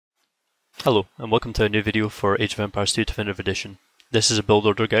Hello, and welcome to a new video for Age of Empires 2 Definitive Edition. This is a build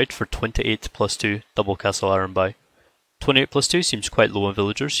order guide for 28 plus 2 double castle Arambai. 28 plus 2 seems quite low on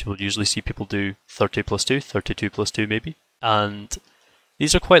villagers. You'll usually see people do 30 plus 2, 32 plus 2 maybe. And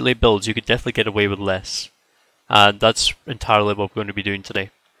these are quite late builds, you could definitely get away with less. And that's entirely what we're going to be doing today.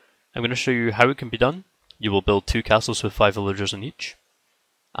 I'm going to show you how it can be done. You will build 2 castles with 5 villagers in each.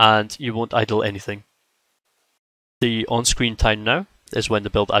 And you won't idle anything. The on-screen time now is when the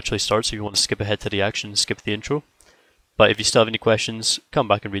build actually starts. If you want to skip ahead to the action, skip the intro. But if you still have any questions, come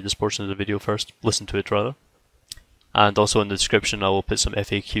back and read this portion of the video first. Listen to it rather. And also in the description I will put some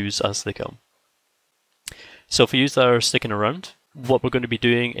FAQs as they come. So for you that are sticking around, what we're going to be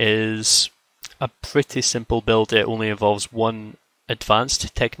doing is a pretty simple build. It only involves one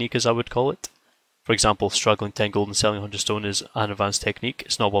advanced technique, as I would call it. For example, struggling 10 gold and selling 100 stone is an advanced technique.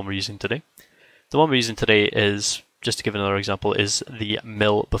 It's not one we're using today. The one we're using today is, just to give another example, is the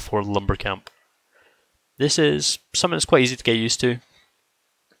mill before lumbercamp. This is something that's quite easy to get used to,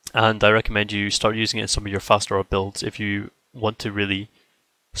 and I recommend you start using it in some of your faster builds if you want to really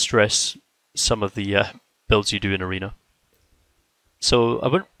stress some of the builds you do in Arena. So I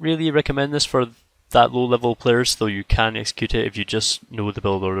wouldn't really recommend this for that low level players, though you can execute it if you just know the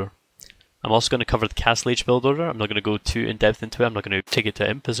build order. I'm also going to cover the Castle Age build order. I'm not going to go too in depth into it. I'm not going to take it to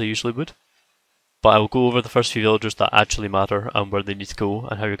Imp as I usually would. But I will go over the first few villagers that actually matter and where they need to go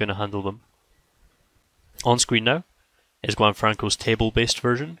and how you're going to handle them. On screen now is Gianfranco's table-based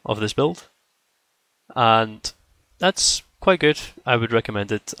version of this build. And that's quite good. I would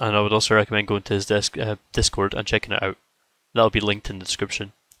recommend it, and I would also recommend going to his Discord and checking it out. That'll be linked in the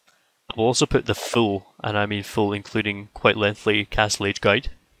description. I will also put the full, and I mean full including quite lengthy Castle Age guide,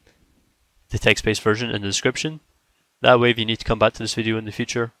 the text-based version, in the description. That way if you need to come back to this video in the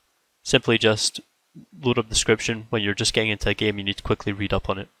future, simply just load up the description. When you're just getting into a game, you need to quickly read up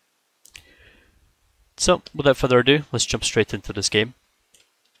on it. So, without further ado, let's jump straight into this game.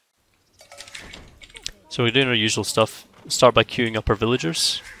 So we're doing our usual stuff. Start by queuing up our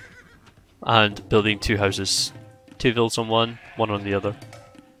villagers and building 2 houses. 2 vills on one on the other.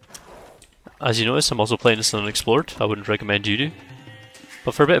 As you notice, I'm also playing this on unexplored. I wouldn't recommend you do.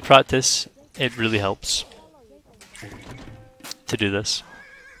 But for a bit of practice, it really helps to do this.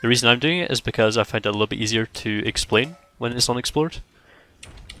 The reason I'm doing it is because I find it a little bit easier to explain when it's unexplored.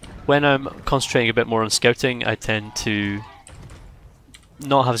 When I'm concentrating a bit more on scouting, I tend to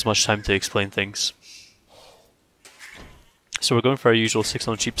not have as much time to explain things. So we're going for our usual 6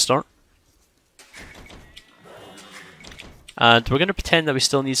 on sheep start. And we're going to pretend that we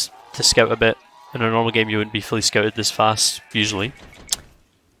still need to scout a bit. In a normal game you wouldn't be fully scouted this fast, usually.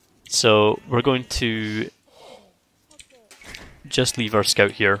 So we're going to just leave our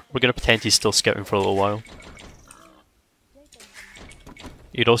scout here. We're going to pretend he's still scouting for a little while.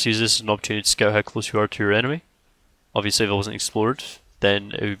 You'd also use this as an opportunity to scout how close you are to your enemy. Obviously if it wasn't explored,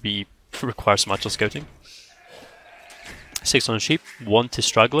 then it would require some actual scouting. 6 on sheep, 1 to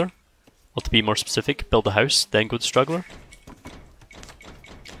straggler. Well, to be more specific, build a house, then go to straggler.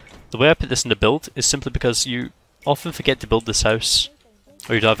 The way I put this in the build is simply because you often forget to build this house,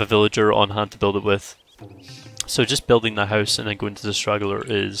 or you'd have a villager on hand to build it with. So just building the house and then going to the straggler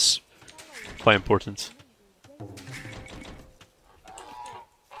is quite important.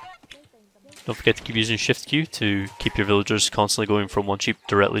 Don't forget to keep using Shift Q to keep your villagers constantly going from one sheep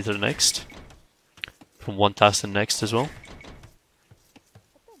directly to the next. From one task to the next as well.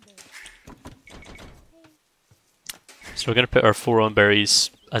 So we're going to put our 4 on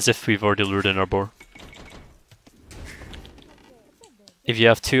berries as if we've already lured in our boar. If you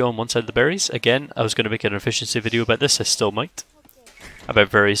have 2 on one side of the berries, again, I was going to make an efficiency video about this, I still might, about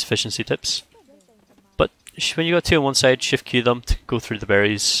various efficiency tips. But when you got 2 on one side, Shift Q them to go through the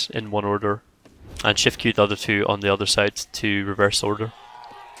berries in one order, and Shift Q the other 2 on the other side to reverse order.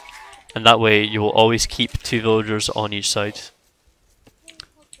 And that way you will always keep 2 villagers on each side,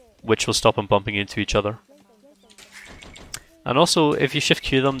 which will stop them bumping into each other. And also, if you Shift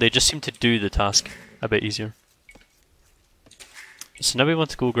Q them, they just seem to do the task a bit easier. So now we want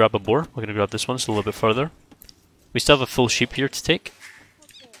to go grab a boar. We're going to grab this one, it's a little bit further. We still have a full sheep here to take.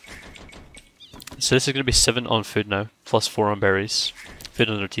 So this is going to be 7 on food now, plus 4 on berries. Food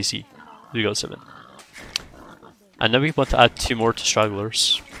under TC. We got 7. And now we want to add 2 more to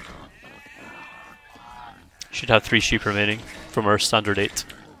stragglers. Should have 3 sheep remaining from our standard 8.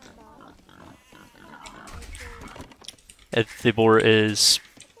 If the boar is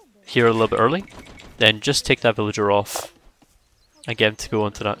here a little bit early, then just take that villager off and get him to go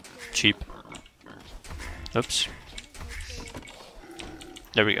onto that sheep. Oops.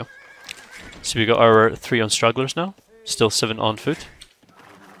 There we go. So we got our 3 on stragglers now, still 7 on food.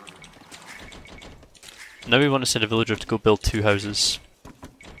 Now we want to send a villager to go build 2 houses.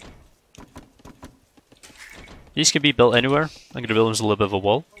 These can be built anywhere. I'm going to build them as a little bit of a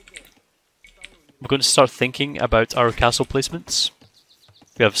wall. We're going to start thinking about our castle placements.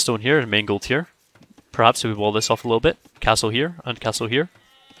 We have stone here and main gold here. Perhaps we wall this off a little bit. Castle here,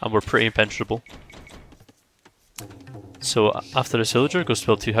 and we're pretty impenetrable. So after this villager goes to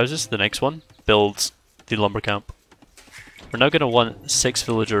build 2 houses, the next one builds the lumber camp. We're now going to want 6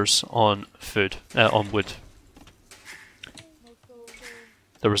 villagers on on wood.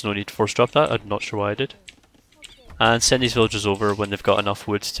 There was no need to force drop that, I'm not sure why I did. And send these villagers over when they've got enough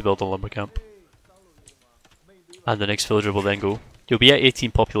wood to build a lumber camp. And the next villager will then go. You'll be at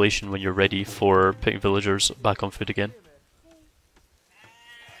 18 population when you're ready for putting villagers back on foot again.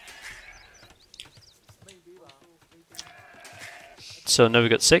 So now we've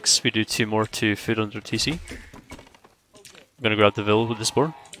got 6, we do 2 more to food under TC. I'm going to grab the Vill with this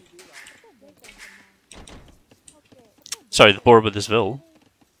boar. Sorry, the boar with this Vill.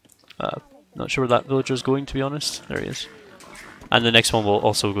 Not sure where that villager is going, to be honest. There he is. And the next one will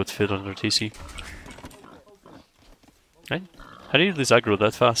also go to food under TC. Right? How do you lose aggro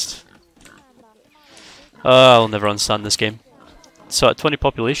that fast? I'll never understand this game. So at 20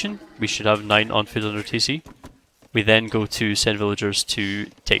 population, we should have 9 on food under TC. We then go to send villagers to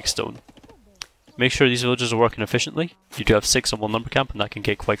take stone. Make sure these villagers are working efficiently. You do have 6 on one lumber camp and that can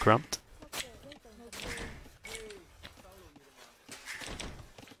get quite cramped.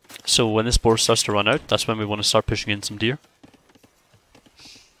 So when this boar starts to run out, that's when we want to start pushing in some deer.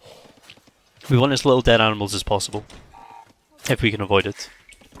 We want as little dead animals as possible, if we can avoid it.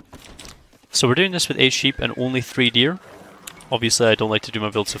 So we're doing this with 8 sheep and only 3 deer. Obviously I don't like to do my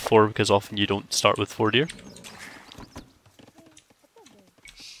builds of 4 because often you don't start with 4 deer.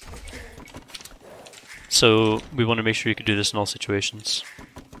 So we want to make sure you can do this in all situations.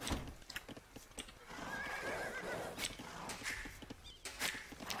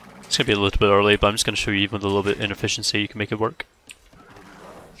 It's going to be a little bit early, but I'm just going to show you even with a little bit of inefficiency you can make it work.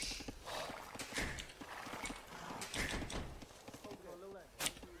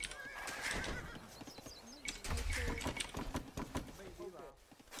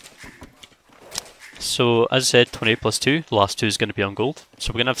 So as I said, 28 plus 2, the last 2 is going to be on gold.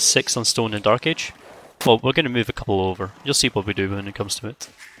 So we're going to have 6 on stone and dark age. Well, we're going to move a couple over. You'll see what we do when it comes to it.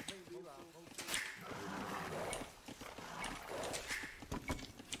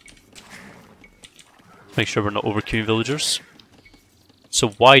 Make sure we're not overqueuing villagers. So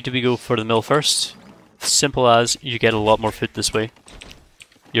why do we go for the mill first? Simple as you get a lot more food this way.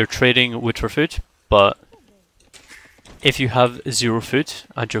 You're trading wood for food, but if you have 0 food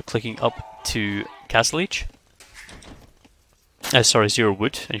and you're clicking up to castle age, 0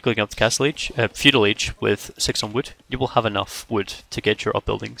 wood, and you're clicking up to castle age, feudal age with 6 on wood, you will have enough wood to get your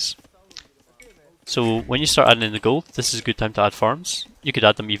upbuildings. So when you start adding in the gold, this is a good time to add farms. You could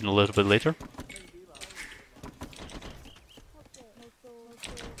add them even a little bit later.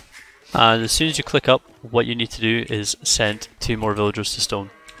 And as soon as you click up, what you need to do is send 2 more villagers to stone.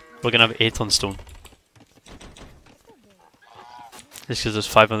 We're going to have 8 on stone. This gives us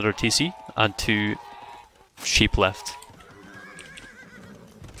 500 TC and 2 sheep left.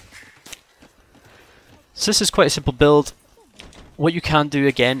 So this is quite a simple build. What you can do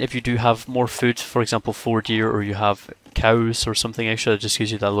again, if you do have more food, for example 4 deer, or you have cows or something extra that just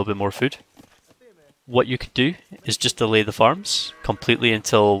gives you that little bit more food. What you could do is just delay the farms completely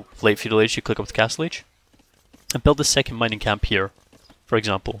until late feudal age, you click up to castle age, and build a second mining camp here, for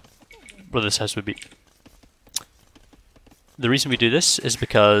example, where this house would be. The reason we do this is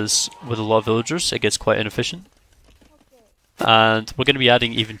because with a lot of villagers it gets quite inefficient, and we're going to be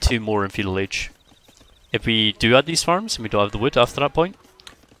adding even 2 more in feudal age. If we do add these farms and we don't have the wood after that point,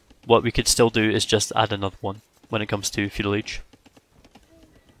 what we could still do is just add another one when it comes to feudal age.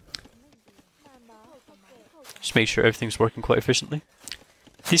 Just make sure everything's working quite efficiently.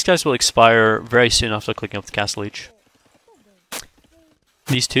 These guys will expire very soon after clicking up the castle age.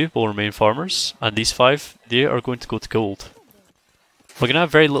 These 2 will remain farmers, and these 5, they are going to go to gold. We're going to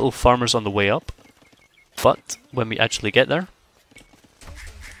have very little farmers on the way up, but when we actually get there,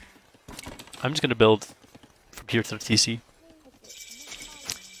 I'm just going to build from here to the TC.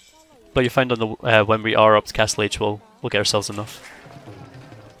 But you find on the when we are up to castle age, we'll get ourselves enough.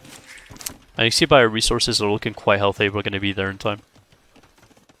 And you see by our resources are looking quite healthy, we're going to be there in time.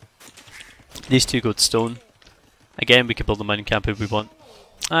 These 2 go to stone. Again, we can build a mining camp if we want.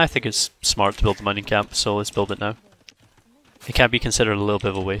 I think it's smart to build a mining camp, so let's build it now. It can be considered a little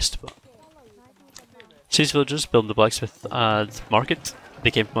bit of a waste, but... So these villagers building the blacksmith and market.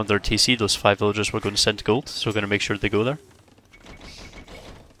 They came from under TC, those 5 villagers we're going to send to gold, so we're going to make sure they go there.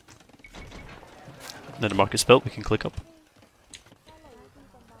 Then the market's built, we can click up.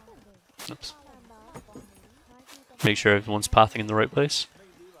 Oops. Make sure everyone's pathing in the right place.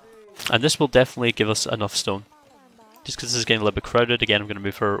 And this will definitely give us enough stone. Just because this is getting a little bit crowded, again I'm going to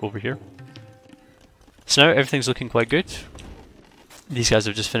move her over here. So now everything's looking quite good. These guys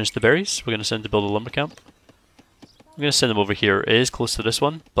have just finished the berries. We're going to send them to build a lumber camp. I'm going to send them over here. It is close to this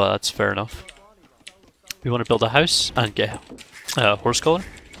one, but that's fair enough. We want to build a house and get a horse collar.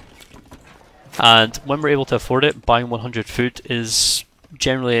 And when we're able to afford it, buying 100 food is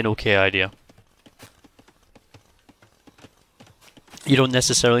generally an okay idea. You don't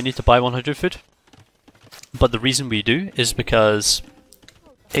necessarily need to buy 100 food, but the reason we do is because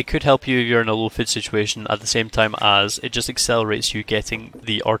it could help you if you're in a low food situation at the same time as it just accelerates you getting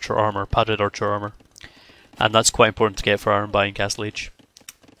the archer armor, padded archer armor. And that's quite important to get for Arambai and Castle Age.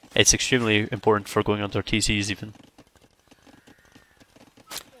 It's extremely important for going under TCs even.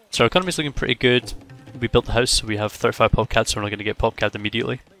 So our economy's looking pretty good. We built the house, so we have 35 popcats, so we're not going to get popcat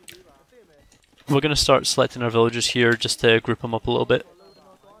immediately. We're going to start selecting our villagers here just to group them up a little bit.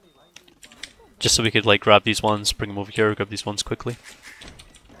 Just so we could like grab these ones, bring them over here, grab these ones quickly.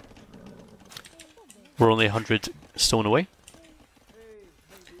 We're only 100 stone away.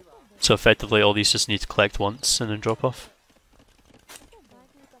 So effectively all these just need to collect once and then drop off.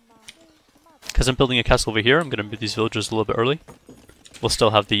 Because I'm building a castle over here, I'm going to move these villagers a little bit early. We'll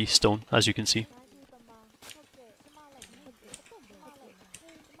still have the stone, as you can see.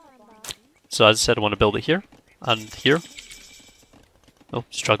 So as I said, I want to build it here, and here. Oh,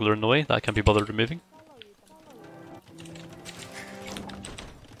 straggler in the way, that can't be bothered removing.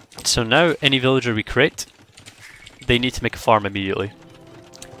 So now, any villager we create, they need to make a farm immediately.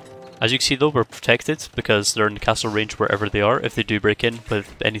 As you can see though, we're protected, because they're in the castle range wherever they are, if they do break in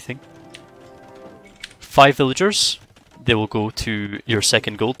with anything. 5 villagers, they will go to your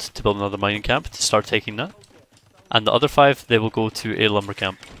second gold to build another mining camp, to start taking that. And the other 5, they will go to a lumber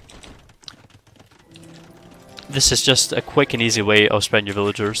camp. This is just a quick and easy way of spreading your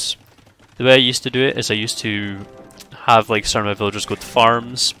villagers. The way I used to do it is I used to have like some of my villagers go to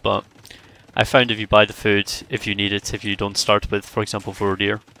farms, but I found if you buy the food, if you need it, if you don't start with, for example,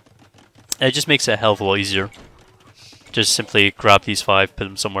 deer, it just makes it a hell of a lot easier. Just simply grab these 5, put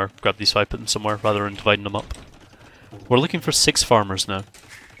them somewhere, grab these 5, put them somewhere, rather than dividing them up. We're looking for 6 farmers now.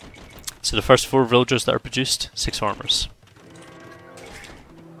 So the first 4 villagers that are produced, 6 farmers.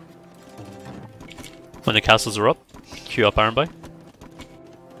 When the castles are up, queue up Arambai.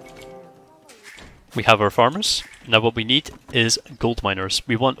 We have our farmers. Now what we need is gold miners.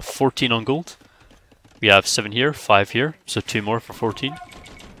 We want 14 on gold. We have 7 here, 5 here, so 2 more for 14.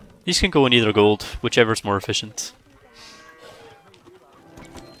 These can go in either gold, whichever is more efficient.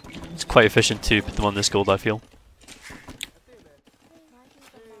 It's quite efficient to put them on this gold, I feel.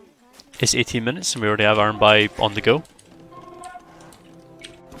 It's 18 minutes and we already have Arambai on the go.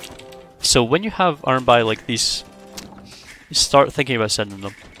 So when you have Arambai like these, you start thinking about sending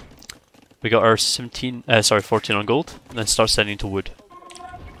them. We got our 14 on gold, and then start sending to wood.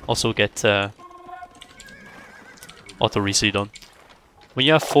 Also get auto reseed on. When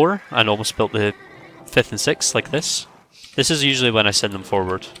you have 4 and almost built the 5th and 6th like this is usually when I send them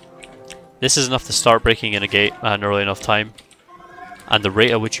forward. This is enough to start breaking in a gate at an early enough time, and the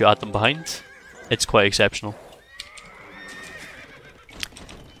rate at which you add them behind, it's quite exceptional.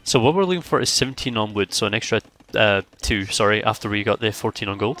 So what we're looking for is 17 on wood, so an extra 2, sorry, after we got the 14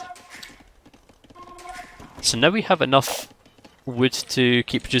 on gold. So now we have enough wood to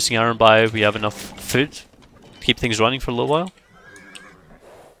keep producing Arambai, we have enough food to keep things running for a little while.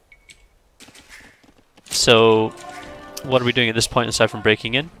 So what are we doing at this point aside from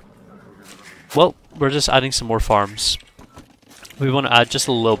breaking in? Well, we're just adding some more farms. We want to add just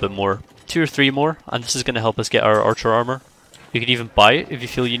a little bit more, 2 or 3 more, and this is going to help us get our archer armor. You can even buy it if you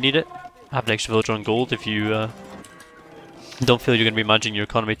feel you need it. Have an extra villager on gold if you don't feel you're going to be managing your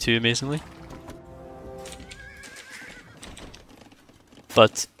economy too amazingly.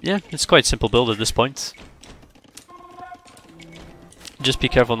 But yeah, it's quite a simple build at this point. Just be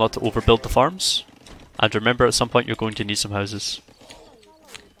careful not to overbuild the farms. And remember, at some point you're going to need some houses.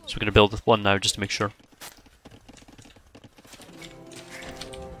 So we're going to build one now just to make sure.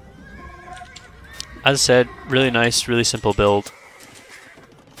 As I said, really nice, really simple build.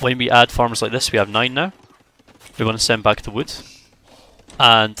 When we add farmers like this, we have 9 now. We want to send back the wood.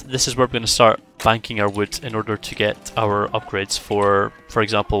 And this is where we're going to start banking our wood in order to get our upgrades for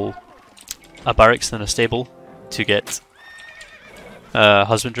example, a barracks and a stable to get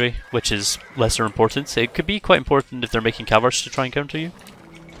husbandry, which is lesser important. It could be quite important if they're making cavalry to try and counter you.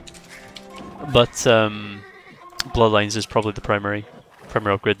 But bloodlines is probably the primary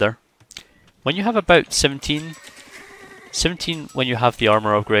upgrade there. when you have about 17 when you have the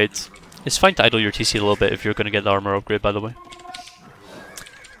armor upgrade, it's fine to idle your TC a little bit if you're going to get the armor upgrade, by the way.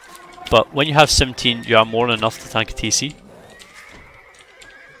 But when you have 17, you are more than enough to tank a TC.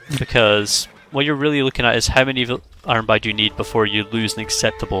 Because what you're really looking at is how many Arambai do you need before you lose an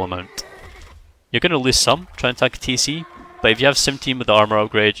acceptable amount. You're going to lose some trying to tank a TC, but if you have 17 with the armor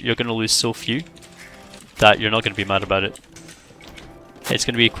upgrade, you're going to lose so few that you're not going to be mad about it. It's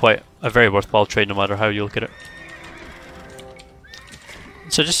going to be quite a very worthwhile trade no matter how you look at it.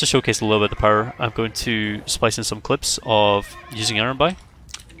 So just to showcase a little bit of the power, I'm going to splice in some clips of using Arambai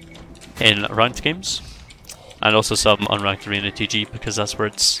in ranked games, and also some unranked arena TG, because that's where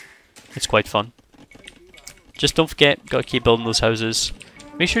it's quite fun. Just don't forget, gotta keep building those houses.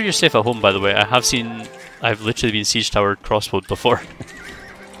 Make sure you're safe at home, by the way. I've literally been siege tower crossbowed before,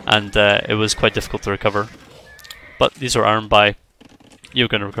 and it was quite difficult to recover. But these are Arambai. You're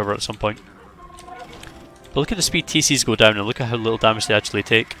going to recover at some point. But look at the speed TCs go down, and look at how little damage they actually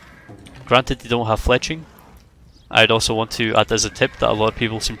take. Granted, they don't have fletching. I'd also want to add as a tip that a lot of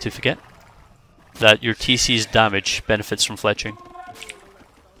people seem to forget, that your TC's damage benefits from fletching.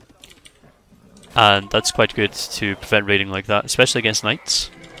 And that's quite good to prevent raiding like that, especially against knights.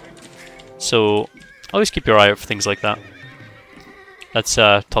 So always keep your eye out for things like that. That's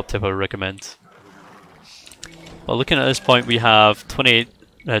a top tip I would recommend. Well, looking at this point, we have 27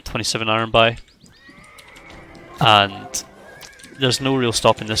 Arambai, and there's no real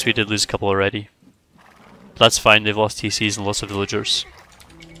stopping this. We did lose a couple already. But that's fine, they've lost TCs and lots of villagers.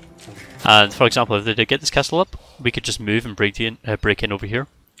 And for example, if they did get this castle up, we could just move and break in over here.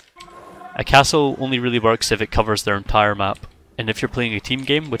 A castle only really works if it covers their entire map, and if you're playing a team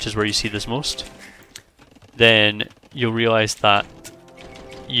game, which is where you see this most, then you'll realise that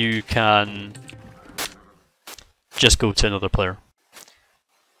you can just go to another player.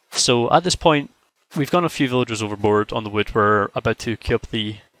 So at this point, we've gone a few villagers overboard on the wood. We're about to queue up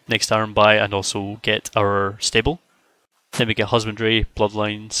the next Arambai and also get our stable. Then we get husbandry,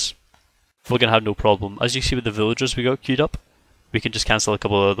 bloodlines. We're going to have no problem. As you see with the villagers we got queued up, we can just cancel a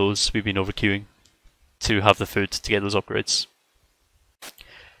couple of those we've been over queuing to have the food to get those upgrades.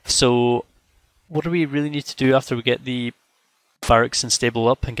 So what do we really need to do after we get the barracks and stable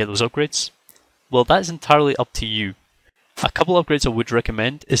up and get those upgrades? Well, that is entirely up to you. A couple upgrades I would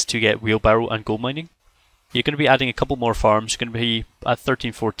recommend is to get wheelbarrow and gold mining. You're going to be adding a couple more farms. You're going to be at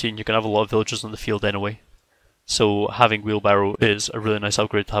 13, 14, you're going to have a lot of villagers on the field anyway. So having wheelbarrow is a really nice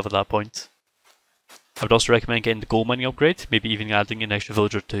upgrade to have at that point. I would also recommend getting the gold mining upgrade, maybe even adding an extra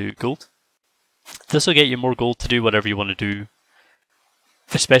villager to gold. This will get you more gold to do whatever you want to do.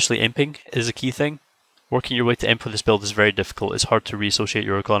 Especially imping is a key thing. Working your way to imp with this build is very difficult. It's hard to reassociate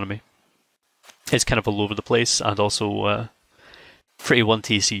your economy. It's kind of all over the place and also pretty 1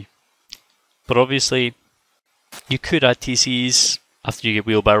 TC. But obviously, you could add TCs after you get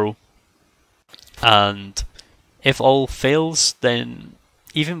wheelbarrow. And if all fails, then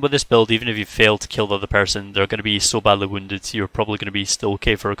even with this build, even if you fail to kill the other person, they're going to be so badly wounded, you're probably going to be still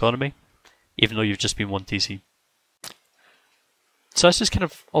okay for economy, even though you've just been 1 TC. So that's just kind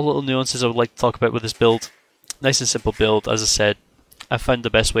of all little nuances I would like to talk about with this build. Nice and simple build, as I said. I found the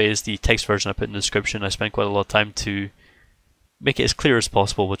best way is the text version I put in the description. I spent quite a lot of time to make it as clear as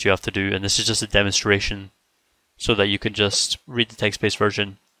possible what you have to do, and this is just a demonstration so that you can just read the text-based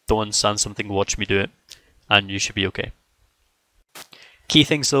version, don't understand something, watch me do it, and you should be okay. Key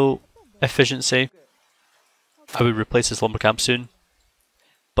things though, efficiency. I would replace this lumbercamp soon,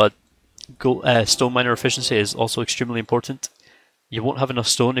 but stone miner efficiency is also extremely important. You won't have enough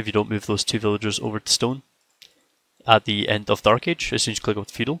stone if you don't move those 2 villagers over to stone at the end of Dark Age, as soon as you click off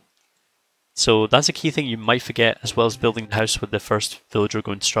the Feudal. So that's a key thing you might forget, as well as building the house with the first villager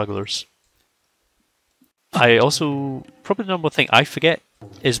going to stragglers. I also, probably the number one thing I forget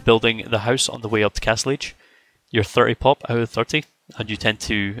is building the house on the way up to Castle Age. You're 30 pop out of 30, and you tend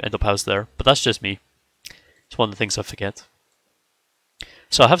to end up housed there, but that's just me. It's one of the things I forget.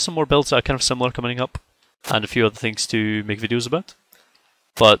 So I have some more builds that are kind of similar coming up, and a few other things to make videos about.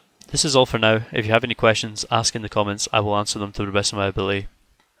 But this is all for now. If you have any questions, ask in the comments. I will answer them to the best of my ability.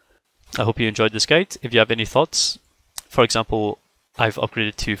 I hope you enjoyed this guide. If you have any thoughts, for example, I've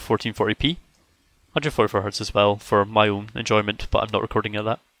upgraded to 1440p, 144Hz as well, for my own enjoyment, but I'm not recording at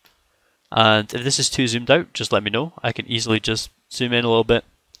that. And if this is too zoomed out, just let me know. I can easily just zoom in a little bit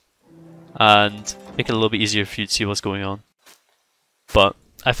and make it a little bit easier for you to see what's going on. But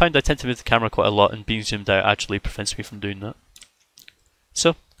I find I tend to move the camera quite a lot, and being zoomed out actually prevents me from doing that.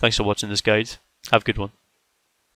 So, thanks for watching this guide. Have a good one.